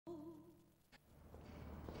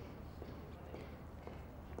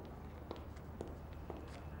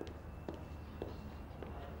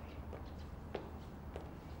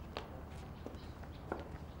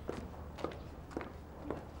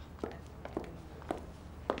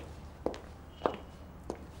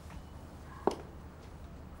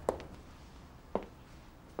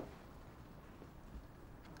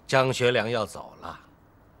张学良要走了。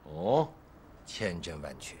哦，千真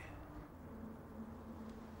万确。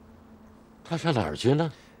他上哪儿去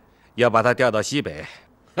呢？要把他调到西北。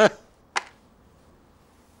哼，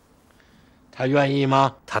他愿意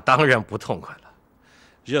吗？他当然不痛快了。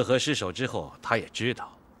热河失守之后，他也知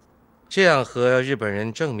道，这样和日本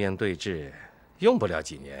人正面对峙，用不了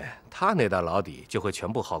几年，他那袋老底就会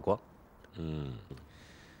全部耗光。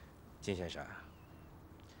金先生，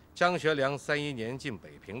张学良31年进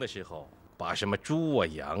北平的时候，把什么猪啊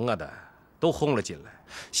羊啊的都轰了进来。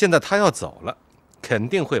现在他要走了，肯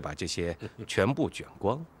定会把这些全部卷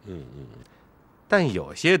光。但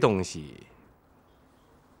有些东西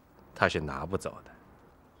他是拿不走的。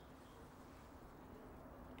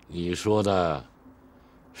你说的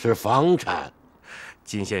是房产。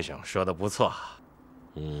金先生说的不错。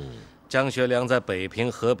张学良在北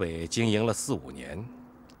平、河北经营了4、5年，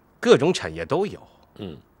各种产业都有。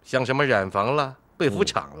像什么染坊了、被服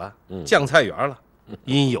厂了、酱菜园了，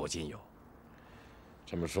应有尽有。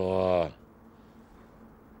这么说，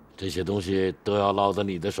这些东西都要落在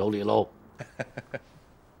你的手里喽？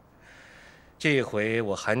这回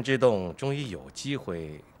我韩之洞终于有机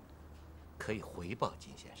会可以回报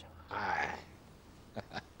金先生。哎，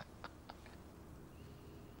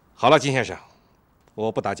好了，金先生，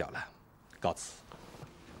我不打搅了，告辞。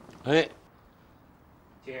哎，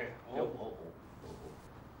金先生，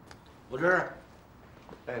我这儿，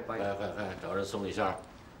快，找人送一下。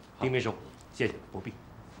丁秘书，谢谢，不必。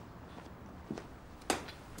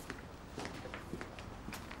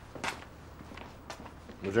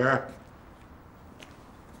我这儿，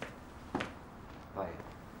八爷，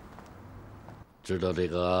知道这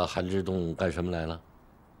个韩之洞干什么来了？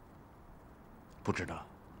不知道。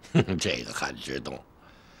这个韩之洞，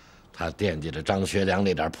他惦记着张学良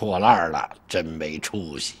那点破烂了，真没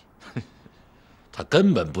出息。他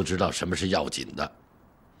根本不知道什么是要紧的。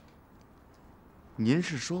您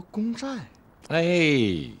是说公债？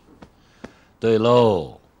哎，对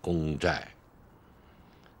喽，公债。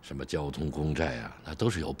什么交通公债啊，那都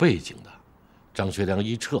是有背景的。张学良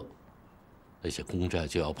一撤，那些公债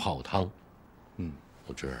就要泡汤。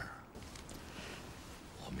我这儿，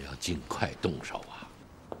我们要尽快动手啊！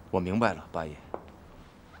我明白了，八爷。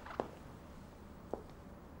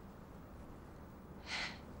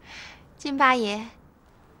金八爷。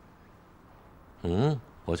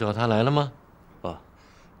我叫他来了吗？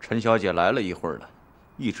陈小姐来了一会儿了，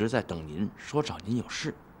一直在等您，说找您有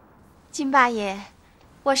事。金八爷，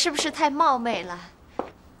我是不是太冒昧了？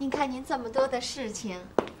您看您这么多的事情，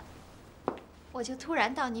我就突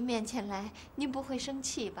然到您面前来，您不会生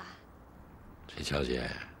气吧？陈小姐，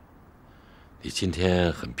你今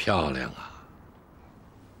天很漂亮啊！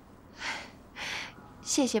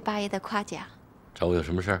谢谢八爷的夸奖。找我有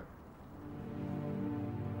什么事儿？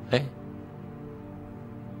哎，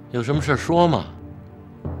有什么事儿说嘛？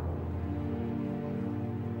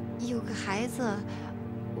有个孩子，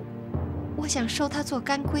我想收她做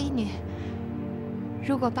干闺女。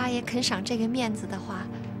如果八爷肯赏这个面子的话，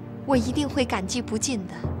我一定会感激不尽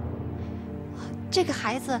的。这个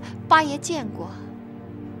孩子八爷见过。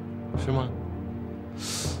是吗？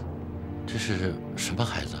这是什么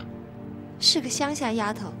孩子？是个乡下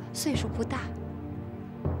丫头，岁数不大。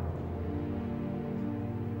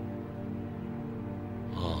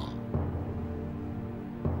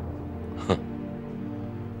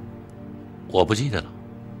我不记得了，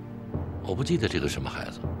我不记得这个什么孩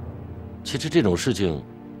子。其实这种事情，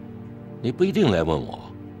你不一定来问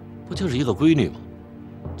我，不就是一个闺女吗？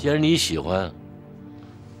既然你喜欢，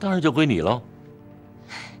当然就归你喽。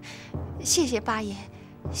谢谢八爷，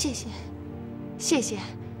谢谢，谢谢。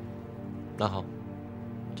那好，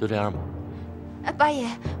就这样吧。八爷，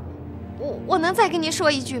我能再跟您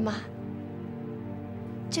说一句吗？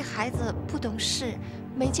这孩子不懂事，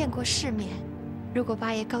没见过世面。如果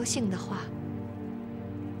八爷高兴的话，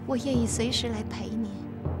我愿意随时来陪您。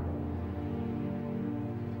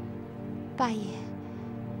八爷，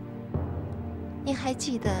您还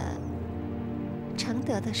记得承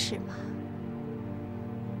德的事吗？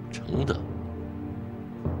承德？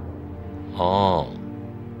哦，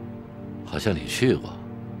好像你去过。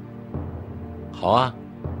好啊，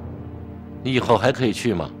你以后还可以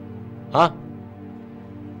去吗？啊？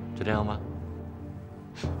就这样吧。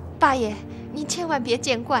八爷，您千万别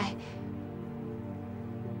见怪。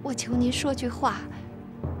我求您说句话，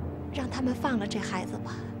让他们放了这孩子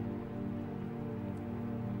吧。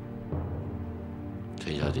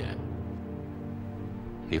陈小姐，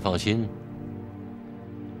你放心，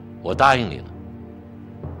我答应你了。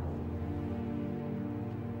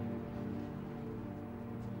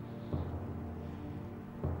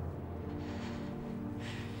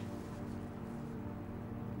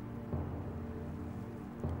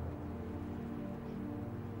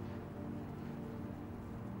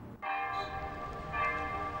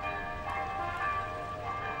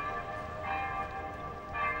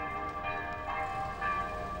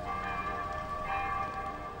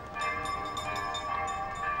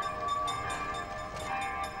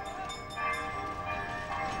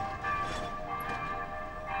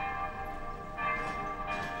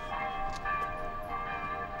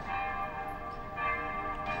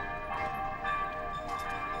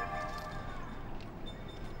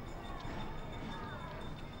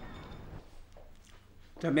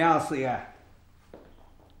怎么样，四爷？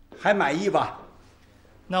还满意吧？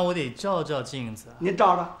那我得照照镜子。您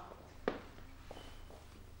照照。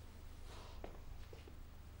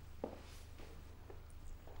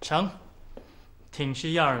成，挺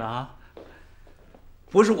是样的啊。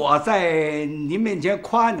不是我在您面前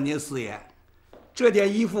夸您，四爷，这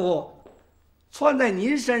件衣服穿在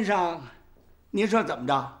您身上，您说怎么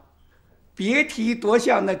着？别提多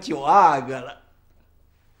像那九阿哥了。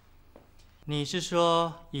你是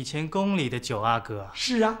说以前宫里的九阿哥？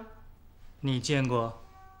是啊。你见过？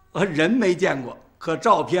人没见过，可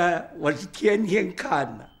照片我是天天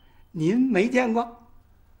看的。您没见过？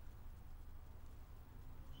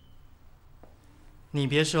你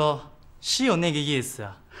别说，是有那个意思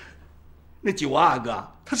啊。那九阿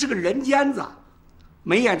哥他是个人尖子，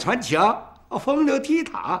眉眼传情，风流倜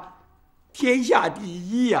傥，天下第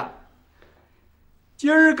一呀。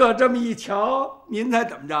今儿个这么一瞧，您猜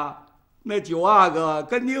怎么着？那九阿哥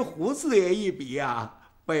跟您胡四爷一比呀，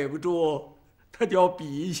背不住，他就要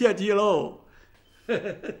比下去喽。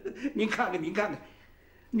您看看，您看看，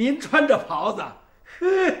您穿着袍子，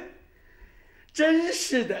真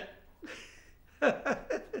是的。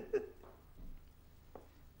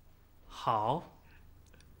好，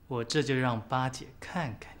我这就让八姐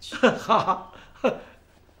看看去。好，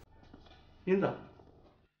您走。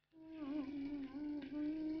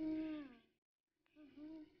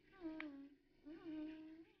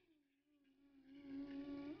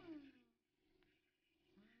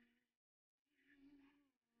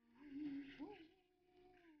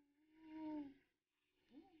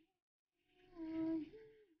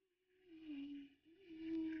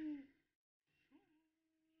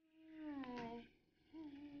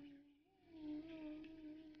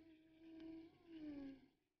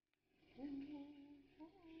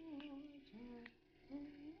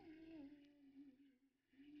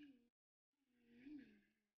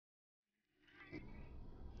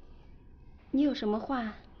你有什么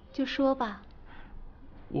话就说吧。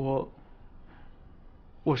我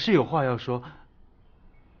是有话要说。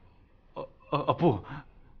不，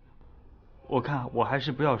我看我还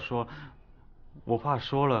是不要说，我怕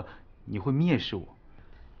说了你会蔑视我。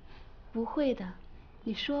不会的，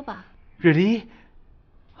你说吧。瑞丽，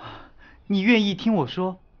你愿意听我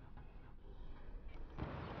说？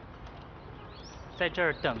在这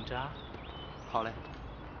儿等着。好嘞。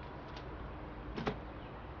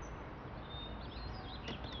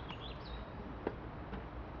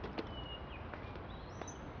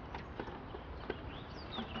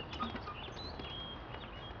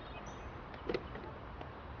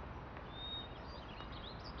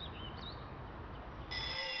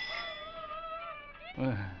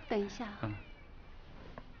等一下。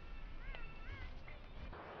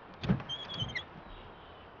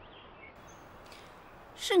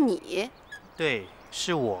是你？对，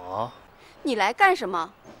是我。你来干什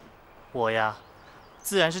么？我呀，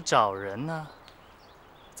自然是找人呢。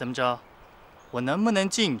怎么着？我能不能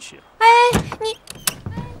进去？哎，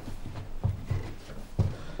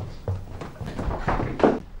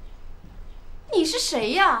你是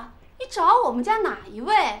谁呀？你找我们家哪一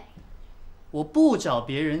位？我不找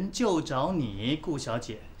别人，就找你，顾小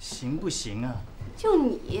姐，行不行啊？就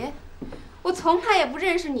你？我从来也不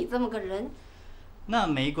认识你这么个人。那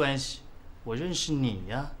没关系，我认识你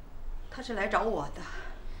呀。他是来找我的。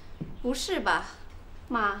不是吧，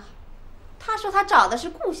妈？他说他找的是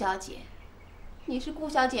顾小姐。你是顾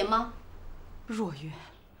小姐吗？若云，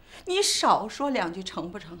你少说两句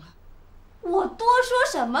成不成啊？我多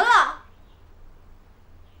说什么了？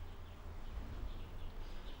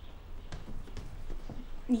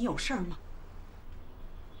你有事儿吗？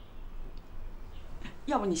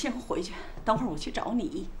要不你先回去，等会儿我去找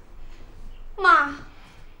你。妈，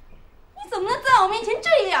你怎么能在我面前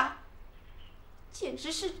这样？简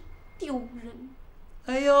直是丢人！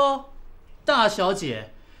哎呦，大小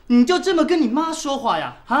姐，你就这么跟你妈说话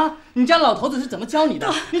呀？啊，你家老头子是怎么教你的？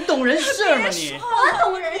你懂人事吗你？我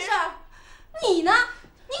懂人事儿，你呢？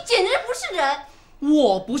你简直不是人！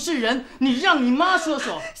我不是人，你让你妈说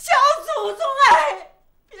说。小祖宗哎！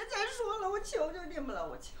别再说了，我求求你们了，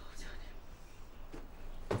我求求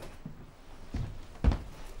你们。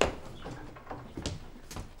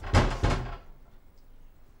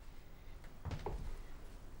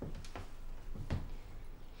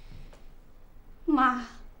妈，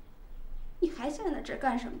你还站在这儿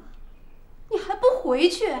干什么？你还不回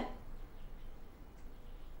去？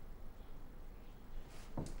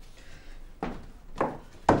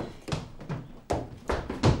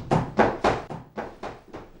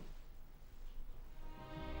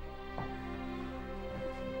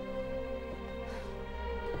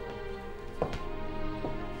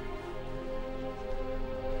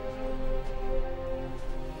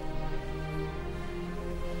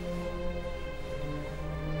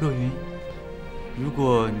若云，如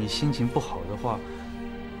果你心情不好的话，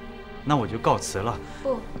那我就告辞了。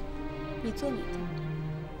不，你做你的。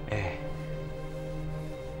哎，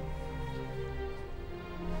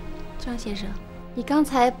张先生，你刚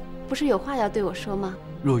才不是有话要对我说吗？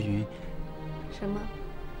若云，什么？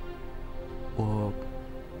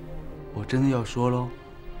我真的要说喽。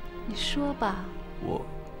你说吧。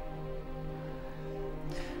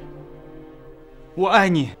我爱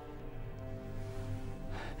你。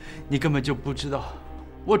你根本就不知道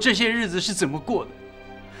我这些日子是怎么过的。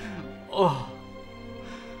哦，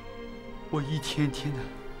我一天天的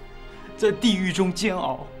在地狱中煎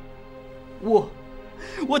熬，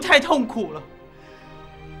我太痛苦了。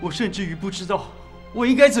我甚至于不知道我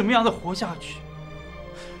应该怎么样的活下去。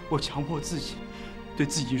我强迫自己，对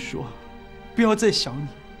自己说，不要再想你。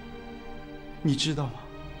你知道吗？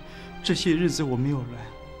这些日子我没有来，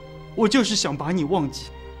我就是想把你忘记。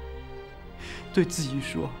对自己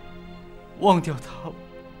说，忘掉他吧，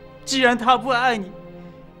既然他不爱你。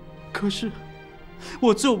可是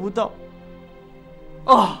我做不到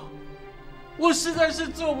啊！我实在是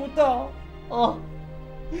做不到啊！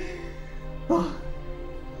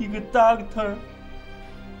一个 doctor，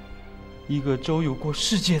 一个周游过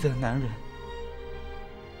世界的男人，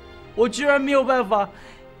我居然没有办法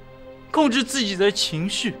控制自己的情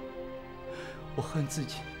绪。我恨自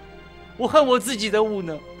己，我恨我自己的无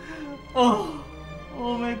能。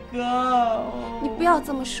Oh my god！ 你不要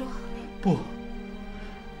这么说。不，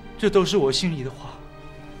这都是我心里的话，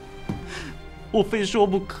我非说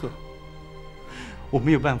不可。我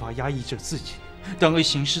没有办法压抑着自己，当个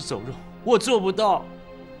行尸走肉，我做不到。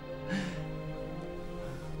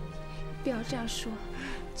不要这样说，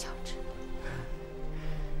乔治。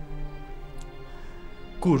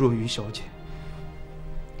顾若云小姐，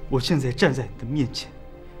我现在站在你的面前，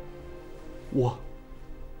我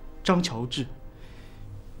张乔治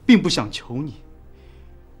并不想求你。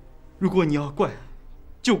如果你要怪，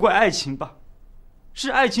就怪爱情吧，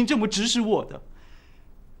是爱情这么指使我的。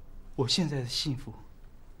我现在的幸福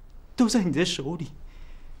都在你的手里，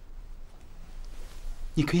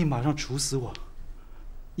你可以马上处死我，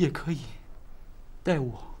也可以带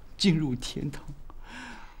我进入天堂。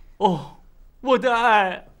哦，我的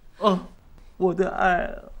爱，哦，我的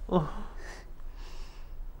爱，哦，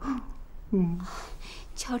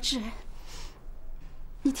乔治，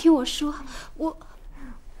你听我说，我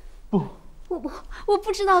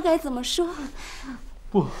不知道该怎么说。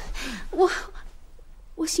不，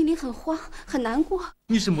我心里很慌，很难过。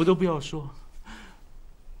你什么都不要说，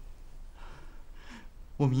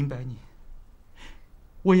我明白你，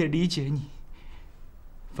我也理解你。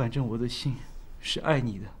反正我的心是爱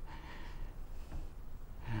你的，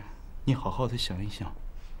你好好的想一想。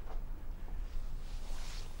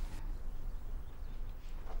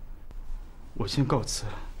我先告辞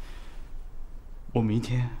了，我明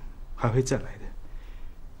天还会再来的。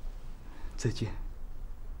再见。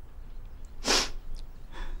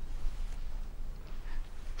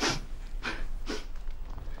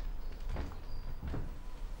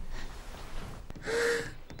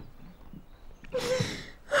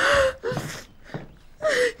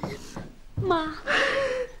妈。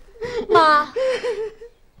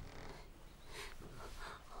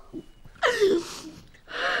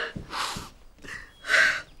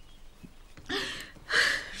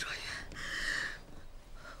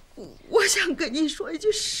我想跟你说一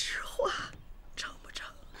句实话，成不成？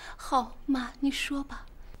好，妈，你说吧。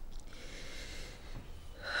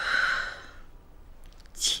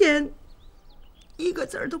钱一个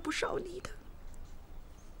字儿都不少你的，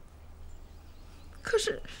可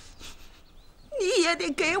是你也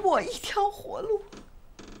得给我一条活路。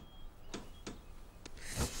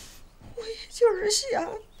我也就是想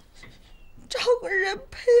找个人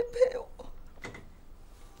陪陪我。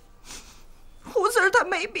胡四儿他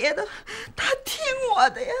没别的，他听我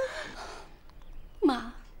的呀。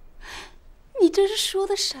妈，你这是说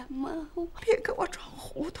的什么？别给我装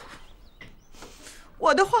糊涂，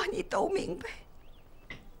我的话你都明白。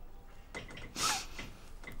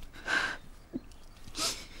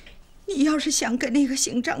你要是想跟那个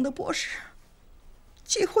姓张的博士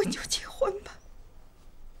结婚就结婚吧，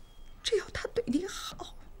只要他对你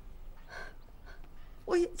好，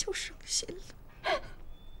我也就省心了。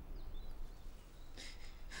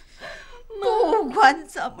不管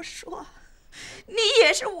怎么说，你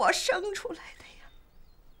也是我生出来的呀，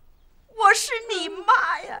我是你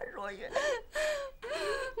妈呀，若云。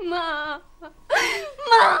妈，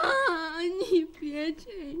你别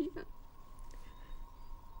这样。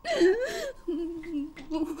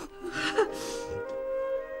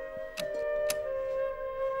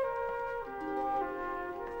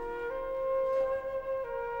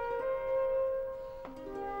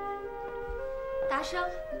生，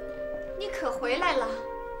你可回来了？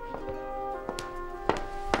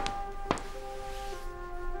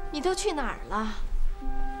你都去哪儿了？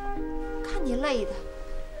看你累的，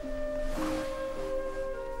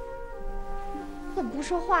怎么不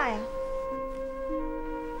说话呀？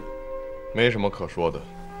没什么可说的，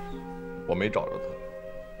我没找着他。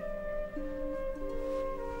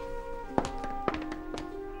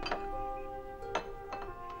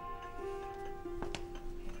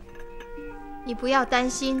你不要担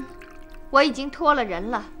心，我已经托了人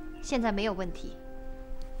了，现在没有问题。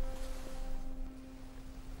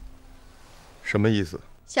什么意思？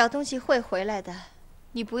小东西会回来的，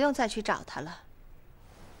你不用再去找他了。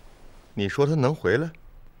你说他能回来？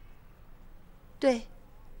对，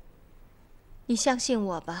你相信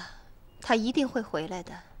我吧，他一定会回来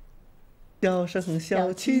的。小声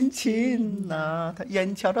小亲亲呐，他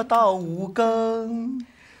眼瞧着到5更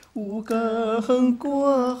，5更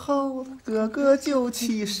过后，哥哥就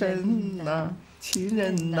起身呐，亲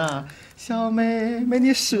人呐，小妹妹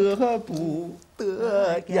你舍不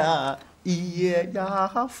得呀。一夜呀，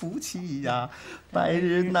夫妻呀，百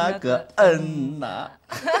日那个恩呐。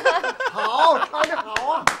好，唱得好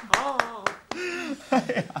啊！好。哎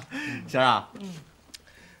呀，贤儿啊，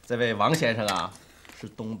这位王先生啊，是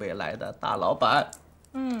东北来的大老板，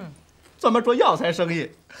专门做药材生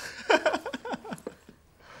意。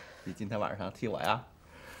你今天晚上替我呀，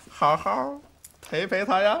好好陪陪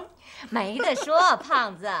他呀。没得说，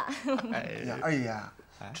胖子。哎呀，二爷。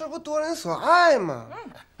这不多人所爱吗？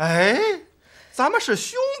哎，咱们是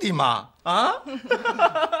兄弟嘛，啊，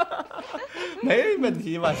没问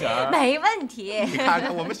题吧，贤儿？没问题。你看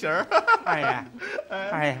看我们贤儿。二爷，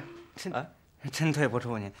二爷，真对不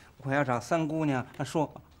住您，我要找三姑娘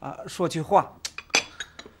说句话。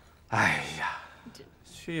哎呀，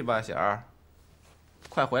去吧，贤儿，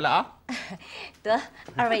快回来啊！得，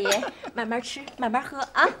二位爷慢慢吃，慢慢喝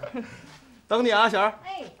啊。等你啊，贤儿。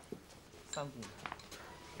哎，三姑娘。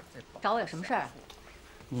找我有什么事儿？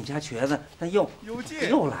你家瘸子他又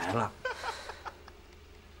来了。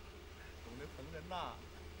懂得疼人呐。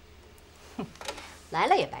来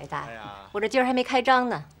了也白搭，我这今儿还没开张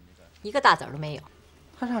呢，一个大子儿都没有。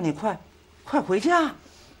他让你快回家。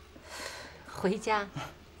回家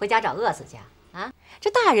找饿死去啊！这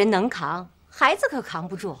大人能扛，孩子可扛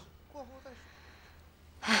不住。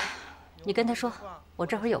哎，你跟他说，我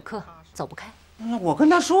这会儿有课，走不开。我跟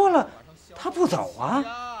他说了，他不走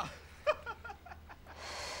啊。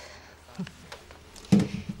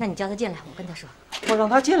那你叫他进来，我跟他说。我让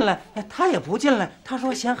他进来，他也不进来。他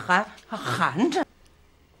说嫌寒碜。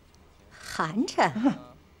寒碜？他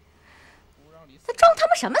装他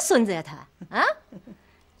妈什么孙子呀他？啊？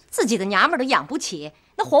自己的娘们儿都养不起，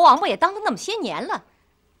那活王八也当了那么些年了，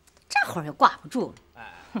这会儿又挂不住了。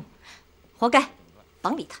哼，活该，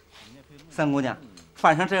甭理他。三姑娘，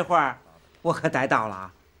犯上这话，我可逮到了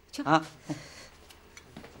啊！去啊！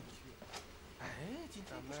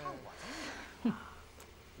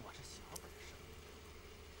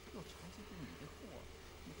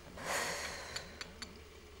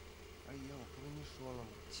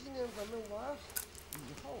咱们玩好以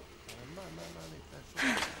后，我们慢慢的再说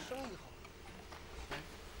生意好。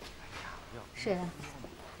是啊，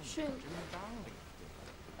是。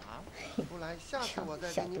不来，下次我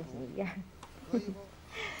再给你补。可以不？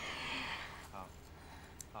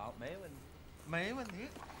好，没问题，没问题。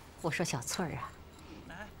我说小翠儿啊，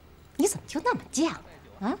你怎么就那么犟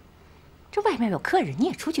啊？这外面有客人，你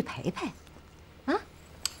也出去陪陪，啊？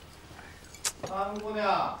三姑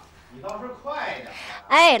娘。你倒是快点！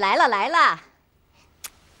哎，来了！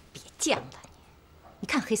别犟了你！你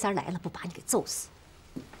看黑三来了，不把你给揍死！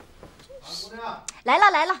来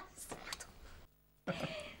了！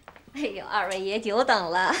哎呦，二位爷久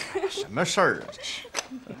等了。什么事儿啊？这是。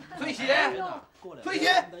翠喜，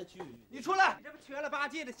你出来！你这不瘸了吧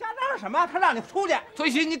唧的，瞎嚷嚷什么？他让你出去。翠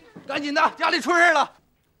喜，你赶紧的，家里出事了。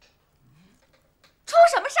出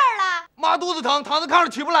什么事儿了？妈肚子疼，躺在炕上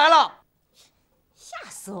起不来了。吓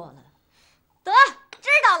死我了！得，知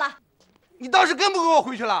道了。你倒是跟不跟我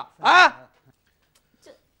回去了啊？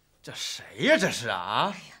这谁呀？这是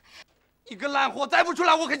啊！你个烂货，再不出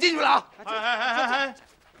来我可进去了啊！哎，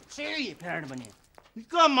吃一边的吧你！你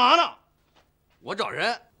干嘛呢？我找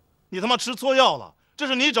人。你他妈吃错药了！这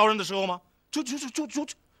是你找人的时候吗？就！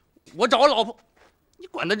我找我老婆，你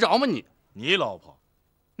管得着吗你？你老婆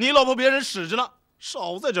别人使着呢，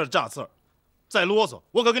少在这儿炸刺儿，再啰嗦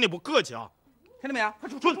我可跟你不客气啊！听到没有？快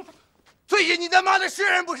出！翠喜，你他妈的是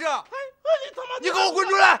人不是？你他妈！你给我滚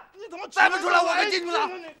出来！你他妈再不出来，我可进去了！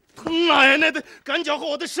他奶奶的，敢搅和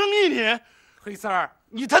我的生意你！黑三儿，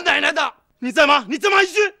你他奶奶的！你再骂一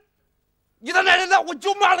句！你他奶奶的！我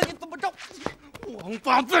就骂了你，怎么着？王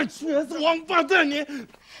八蛋，瘸子王八蛋你！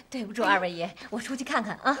对不住二位爷，我出去看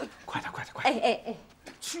看啊。快点，快点，快点！哎，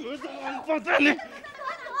瘸子王八蛋你！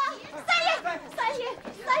三爷，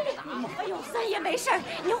哎呦，三爷没事儿，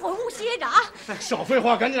您回屋歇着啊。少废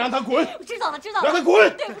话，赶紧让他滚！知道了，让他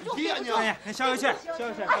滚！对不住，三爷，消消气，消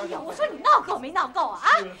消气。哎呀，我说你闹够没闹够啊？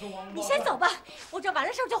你先走吧，我这完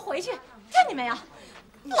了事儿就回去，听见没有？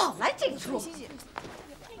老来这出。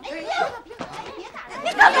哎呀，你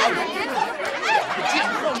干嘛？见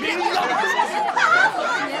过名要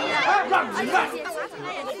让你干！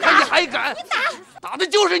看你还敢！打的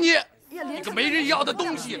就是你！你个没人要的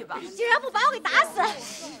东西！竟然不把我给打死！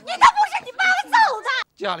你可不是你妈给揍的！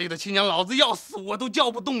家里的亲娘老子要死我都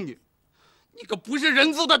叫不动你！你个不是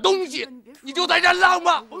人做的东西！你就在这浪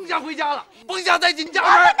吧，甭想回家了，甭想再进家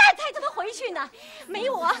门！那才他妈回去呢！没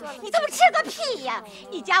我，你他妈吃个屁呀！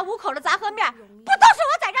一家5口的杂合面，不都是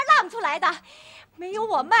我在这浪出来的？没有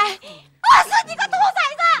我卖，饿死你个兔崽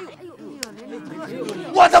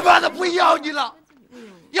子！我他妈的不要你了！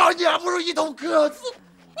要你还不如一头鸽子！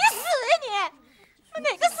你死呀你！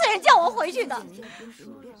哪个死人叫我回去的？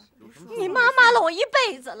你妈骂了我一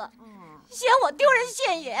辈子了，嫌我丢人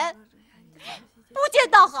现眼，不见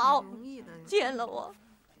倒好，见了我，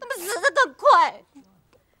他们死的更快。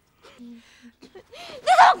你给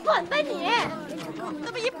我滚吧你！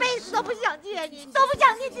他们一辈子都不想见你，都不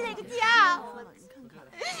想进这个家。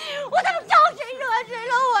我他妈招谁惹谁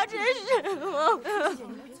了？我真是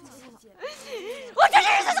我这日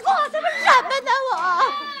子过他妈什么呢？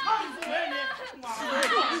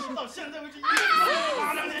我到现在为止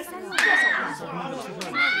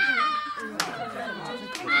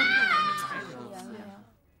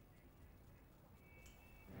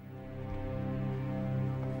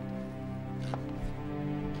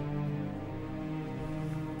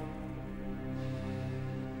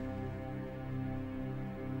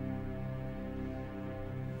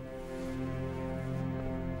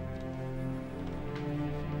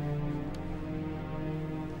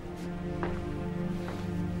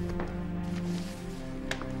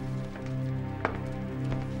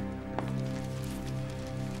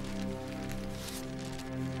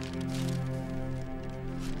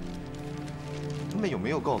他们有没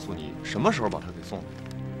有告诉你什么时候把他给送了？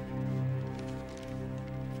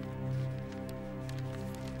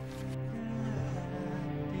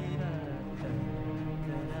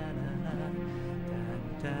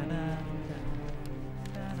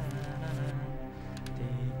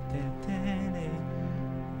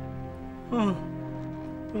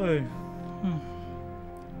对，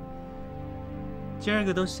今儿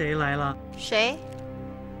个都谁来了？谁？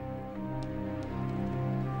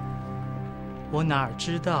我哪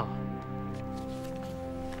知道？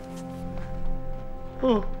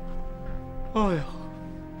哎呦，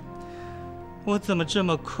我怎么这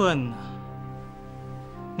么困呢？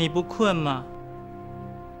你不困吗？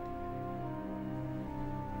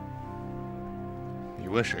你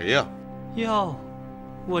问谁呀？哟，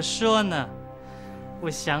我说呢，我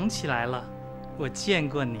想起来了，我见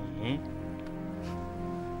过你。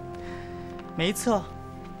没错。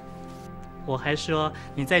我还说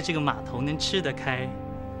你在这个码头能吃得开，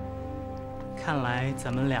看来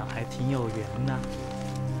咱们俩还挺有缘呢。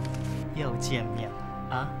又见面了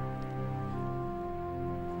啊！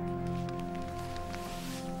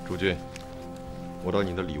主君，我到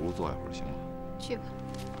你的里屋坐一会儿，行吗？去吧。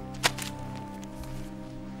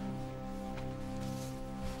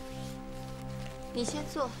你先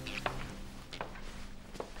坐。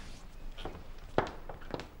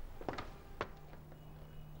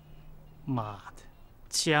妈的，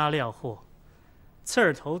加料货，刺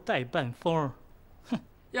儿头带半疯。哼！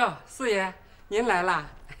哟，四爷，您来啦！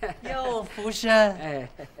哟，福生，哎，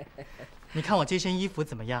你看我这身衣服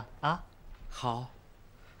怎么样啊？好。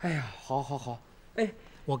哎呀，好。哎，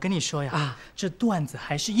我跟你说呀，这缎子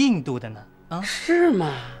还是印度的呢。啊？是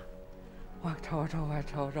吗？我瞅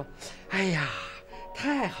瞅。哎呀，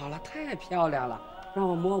太好了，太漂亮了，让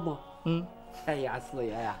我摸摸。哎呀，四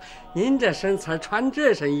爷呀，您这身材穿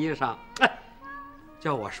这身衣裳，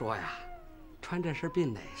叫我说呀，穿这身比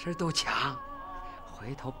哪身都强。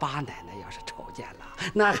回头八奶奶要是瞅见了，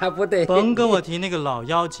那还不得？甭跟我提那个老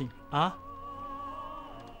妖精啊！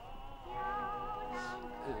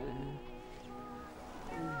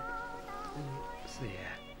四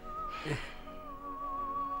爷，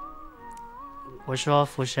我说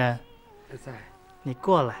福生，在，你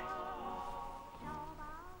过来。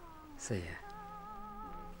四爷。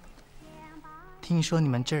听说你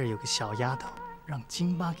们这儿有个小丫头，让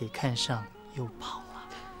金妈给看上，又跑了。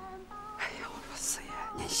哎呀，我说四爷，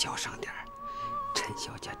您小声点儿，陈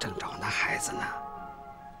小姐正找那孩子呢。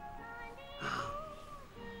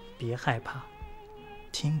别害怕，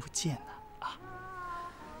听不见了啊。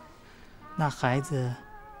那孩子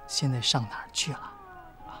现在上哪儿去了？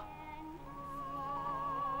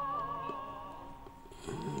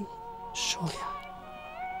说呀。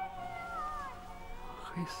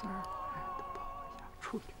黑色儿的包呀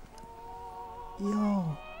出去了。哟。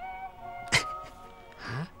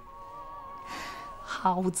啊？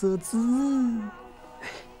好泽子。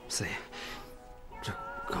四爷，这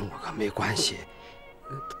跟我可没关系。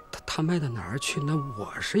他卖到哪儿去，那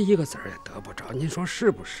我是一个子儿也得不着。您说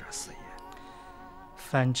是不是啊，四爷？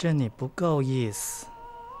反正你不够意思。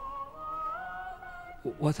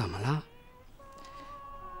我怎么了？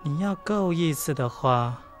你要够意思的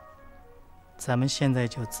话，咱们现在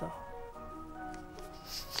就走。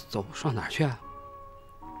走上哪儿去啊？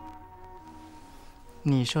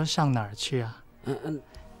你说上哪儿去啊？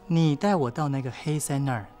你带我到那个黑山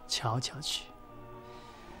那儿瞧瞧去。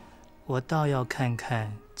我倒要看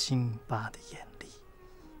看金爸的眼力。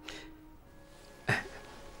哎，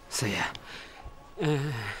四爷，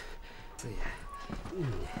四爷，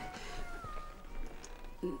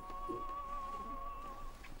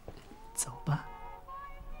走吧。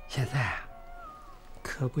现在啊？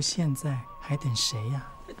可不现在，还等谁呀？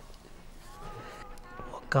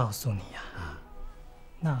我告诉你呀，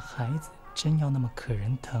那孩子真要那么可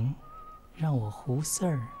人疼，让我胡四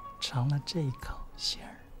儿尝了这口馅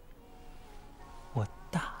儿，我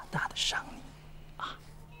大大的赏你啊！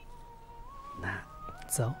那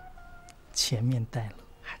走，前面带路。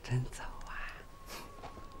还真走啊！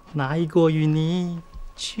哪一个与你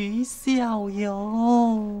取笑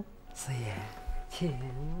哟？四爷，请。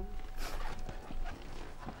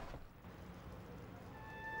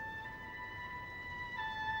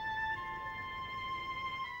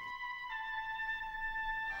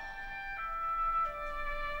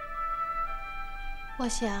我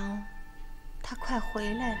想，他快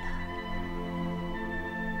回来了，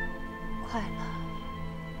快了。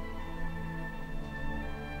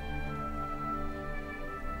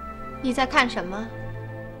你在看什么？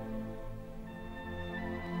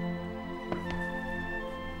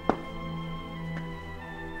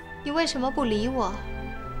你为什么不理我？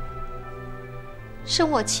生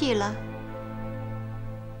我气了？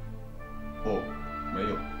不，没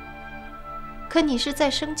有。可你是在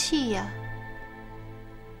生气呀。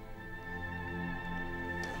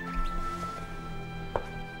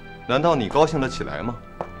难道你高兴得起来吗？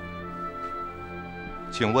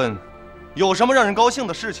请问，有什么让人高兴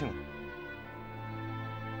的事情？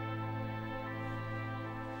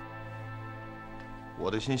我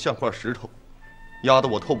的心像块石头，压得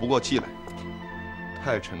我透不过气来，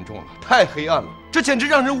太沉重了，太黑暗了，这简直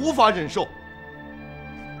让人无法忍受。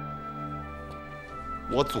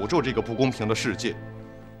我诅咒这个不公平的世界，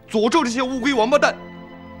诅咒这些乌龟王八蛋。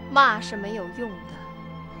骂是没有用的。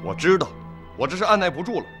我知道，我这是按耐不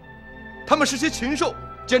住了。他们是些禽兽，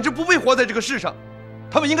简直不配活在这个世上，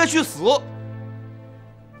他们应该去死。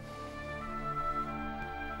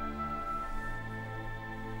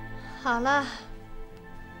好了，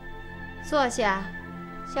坐下，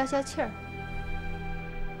消消气儿。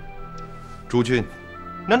诸君，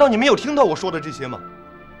难道你没有听到我说的这些吗？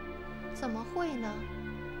怎么会呢？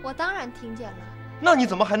我当然听见了。那你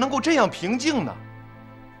怎么还能够这样平静呢？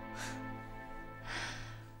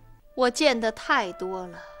我见得太多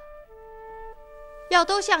了。要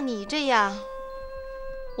都像你这样，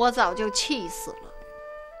我早就气死了。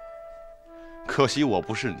可惜我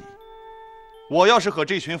不是你，我要是和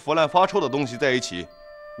这群腐烂发臭的东西在一起，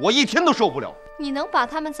我一天都受不了。你能把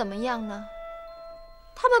他们怎么样呢？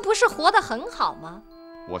他们不是活得很好吗？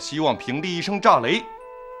我希望平地一声炸雷，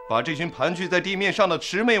把这群盘踞在地面上的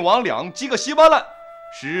魑魅魍魉击个稀巴烂，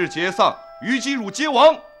十日皆丧，于吉汝皆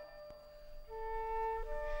亡。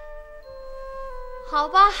好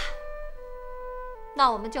吧。那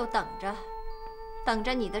我们就等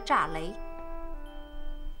着你的炸雷。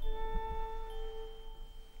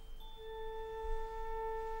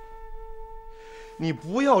你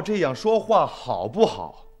不要这样说话好不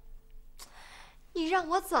好？你让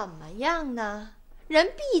我怎么样呢？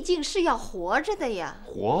人毕竟是要活着的呀。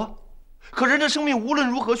活？可人的生命无论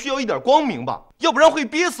如何需要一点光明吧，要不然会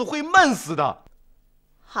憋死，会闷死的。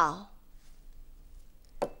好，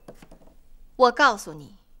我告诉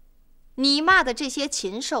你。你骂的这些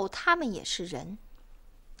禽兽，他们也是人，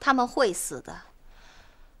他们会死的。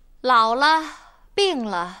老了、病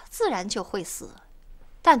了，自然就会死，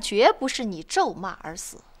但绝不是你咒骂而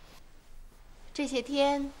死。这些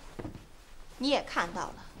天，你也看到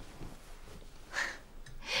了，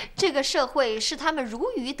这个社会是他们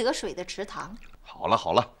如鱼得水的池塘。好了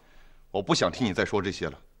好了，我不想听你再说这些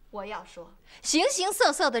了。我要说，形形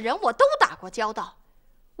色色的人我都打过交道。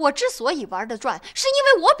我之所以玩得转，是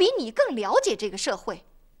因为我比你更了解这个社会。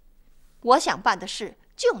我想办的事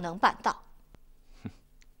就能办到。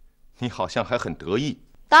你好像还很得意。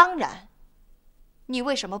当然，你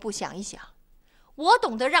为什么不想一想？我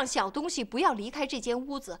懂得让小东西不要离开这间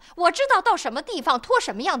屋子，我知道到什么地方拖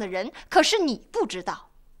什么样的人，可是你不知道。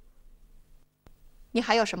你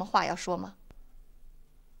还有什么话要说吗？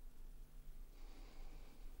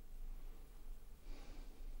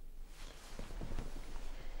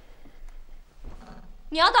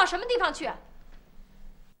你要到什么地方去？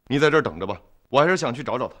你在这儿等着吧，我还是想去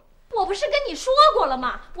找找他。我不是跟你说过了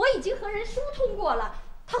吗？我已经和人疏通过了，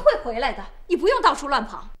他会回来的，你不用到处乱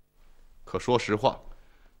跑。可说实话，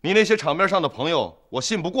你那些场面上的朋友，我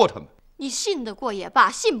信不过他们。你信得过也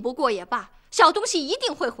罢，信不过也罢，小东西一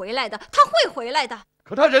定会回来的，他会回来的。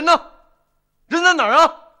可他人呢？人在哪儿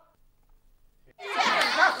啊？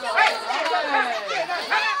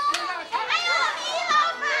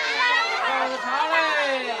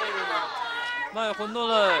卖馄饨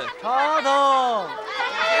嘞，茶头。二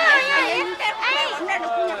爷，我们这儿的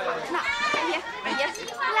姑娘好着呢。二爷，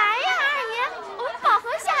来呀，二爷，我们饱和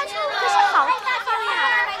下去可是好地方呀。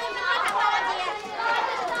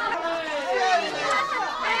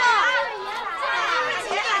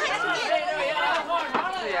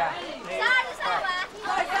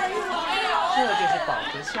这就是饱和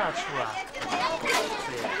下处啊。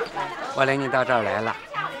我领你到这儿来了，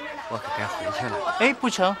我可该回去了。哎，不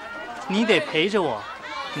成。你得陪着我，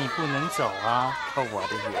你不能走啊！可我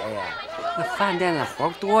的爷爷，那饭店的活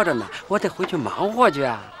多着呢，我得回去忙活去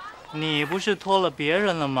啊。你不是托了别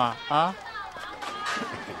人了吗？啊？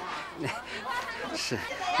是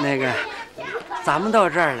那个，咱们到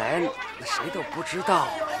这儿来，谁都不知道，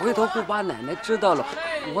回头不把奶奶知道了，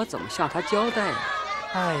我怎么向她交代呀？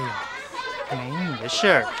哎呀，没你的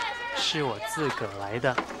事儿，是我自个儿来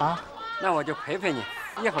的啊。那我就陪陪你，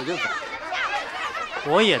一会儿就走。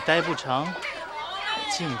我也待不长，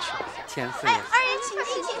进去。钱四爷，二爷请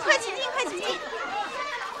进，快请进，快请进。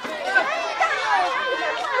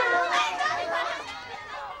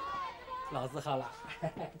老字号了，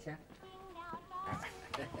钱。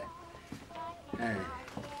哎，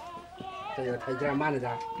这有台阶，慢着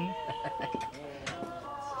点。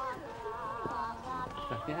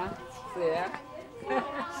怎么样，四爷？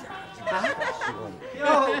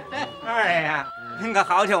哟，二爷，您可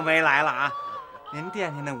好久没来了啊！您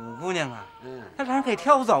惦记那五姑娘啊？她让人给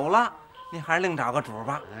挑走了，您还是另找个主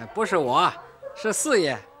吧。不是我，是四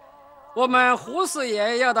爷。我们胡四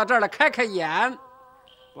爷要到这儿来开开眼，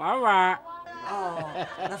玩玩。哦，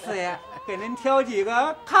那四爷给您挑几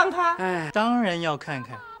个看看。哎，当然要看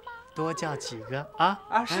看，多叫几个啊！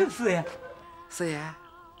啊，是四爷。四爷，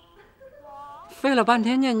费了半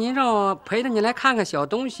天劲，您让我陪着你来看看小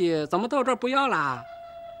东西，怎么到这儿不要啦？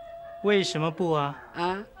为什么不啊？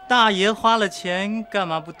啊？大爷花了钱，干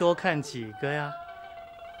嘛不多看几个呀？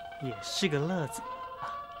也是个乐子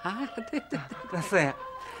啊！对对，那四爷，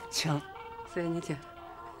请，四爷你请。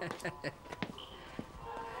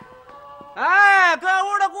哎，各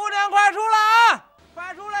屋的姑娘快出来啊！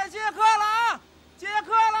快出来接客了啊！接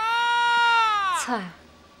客了！翠儿，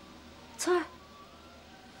翠儿，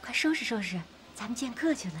快收拾收拾，咱们见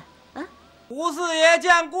客去了啊！胡四爷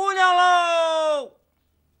见姑娘喽！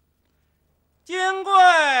金贵，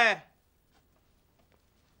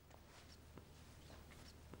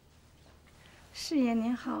师爷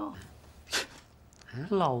您好。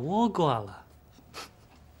老倭瓜了。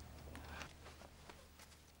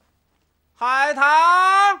海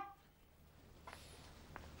棠，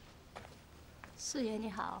师爷你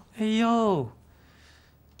好。哎呦，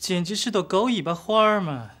简直是朵狗尾巴花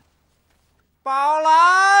嘛！宝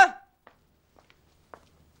兰，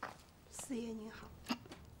师爷您好。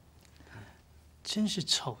真是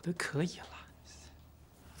丑的可以了。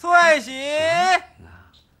翠喜，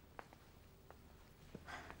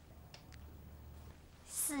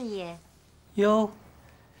四爷。哟，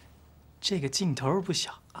这个劲头不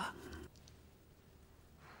小啊。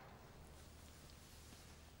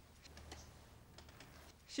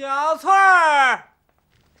小翠儿，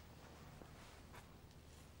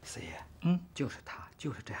四爷，就是他，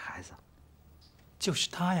就是这孩子，就是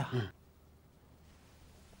他呀。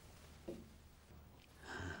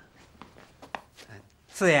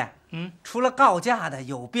四爷，除了告假的、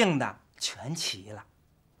有病的，全齐了。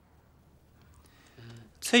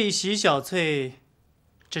翠喜、小翠，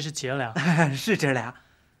这是姐俩，是姐俩。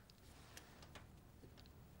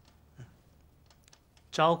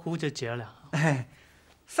招呼着姐俩。哎，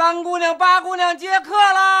三姑娘、八姑娘接客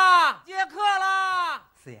啦！接客啦！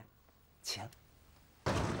四爷，请。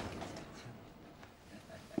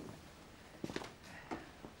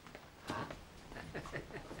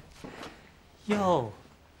哟，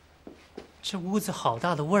这屋子好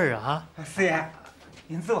大的味儿啊！四爷，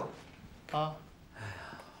您坐。啊。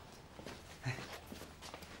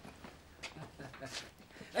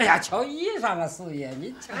哎呀，瞧衣裳啊，四爷，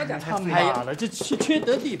您瞧瞧，太马了，这缺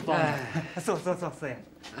德地方。坐，四爷。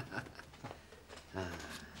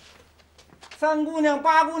三姑娘、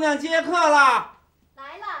八姑娘接客了。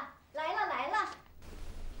来了。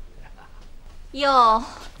哟，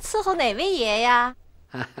伺候哪位爷呀？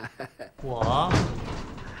我。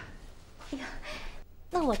哎呀，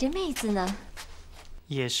那我这妹子呢？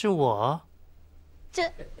也是我。这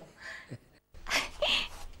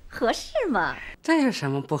合适吗？这有什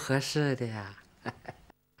么不合适的呀？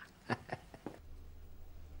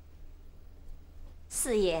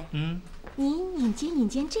四爷，您引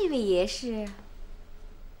荐这位爷是？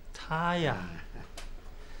他呀，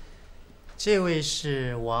这位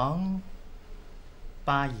是王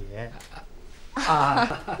八爷。啊，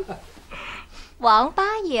王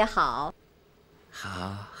八爷好。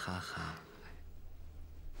好。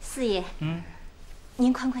四爷，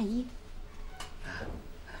您宽衣。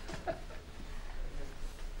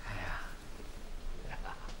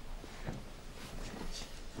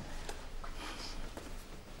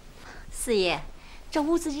四爷，这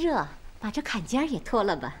屋子热，把这坎肩也脱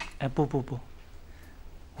了吧。哎，不，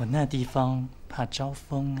我那地方怕招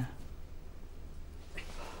风啊。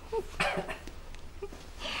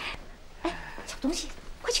哎，小东西，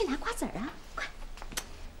快去拿瓜子啊！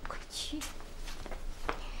快去。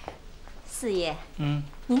四爷，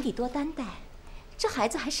您得多担待，这孩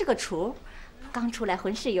子还是个雏，刚出来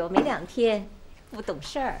混室友没2天，不懂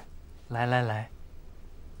事儿。来。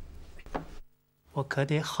我可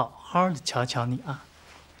得好好的瞧瞧你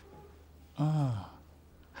啊！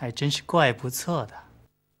还真是怪不错的，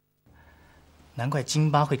难怪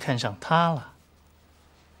金巴会看上他了。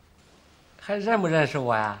还认不认识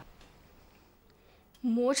我呀？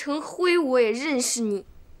磨成灰我也认识你。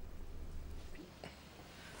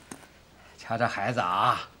瞧这孩子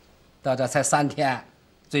啊，到这才3天，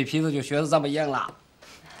嘴皮子就学得这么硬了。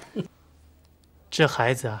这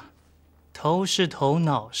孩子啊，头是头，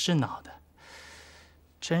脑是脑的。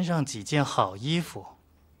穿上几件好衣服，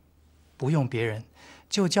不用别人，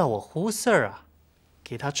就叫我胡四儿啊，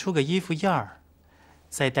给他出个衣服样儿，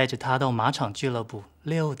再带着他到马场俱乐部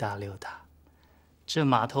溜达。这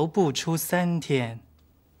码头不出3天，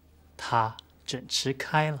他准吃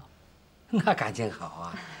开了。那感情好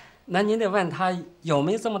啊！那您得问他有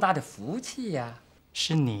没有这么大的福气呀？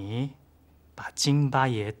是你把金八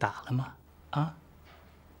爷打了吗？啊？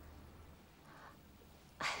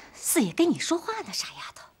四爷跟你说话呢，傻丫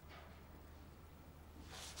头。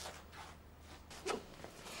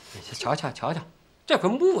瞧瞧，这块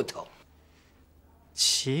木头。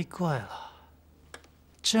奇怪了，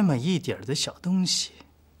这么一点的小东西，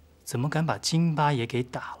怎么敢把金八爷给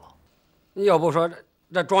打了？要不说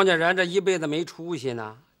这庄稼人这一辈子没出息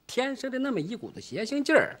呢，天生的那么一股子邪性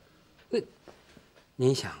劲儿。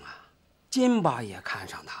您想啊，金八爷看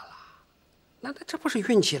上他了，那这不是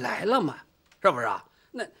运气来了吗？是不是啊？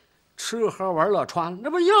那吃喝玩乐穿，那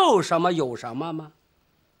不要什么有什么吗？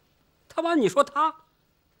他妈，你说他，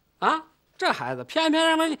啊，这孩子偏偏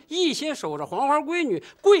让人一心守着黄花闺女，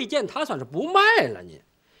贵贱他算是不卖了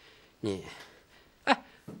你，哎，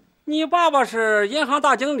你爸爸是银行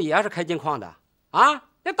大经理还是开金矿的啊？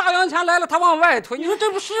那大洋钱来了，他往外推，你说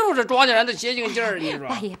这不是庄稼人的邪性劲儿？你说，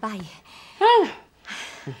八爷，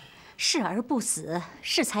视而不死，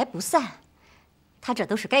适才不散，他这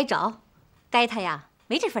都是该着，该他呀。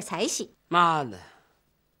没这份财气，妈的，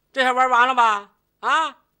这下玩完了吧？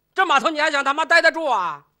啊，这码头你还想他妈待得住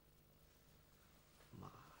啊？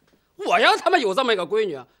我要他妈有这么一个闺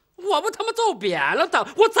女，我不他妈揍扁了他，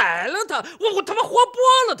我宰了他，我他妈活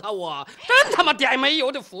剥了他，我真他妈点没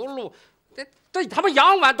油的福禄，这他妈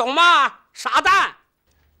洋碗懂吗？傻蛋！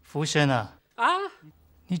福生啊，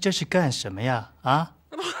你这是干什么呀？啊？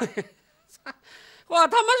我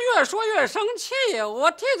他妈越说越生气，我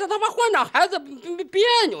替这他妈换长孩子别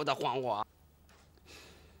扭的慌我。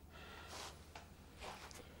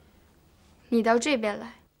你到这边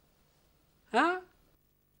来。啊？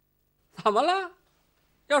怎么了？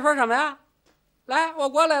要说什么呀？来，我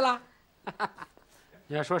过来了。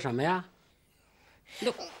你要说什么呀？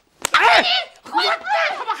哎，混蛋！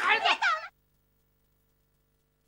他妈孩子！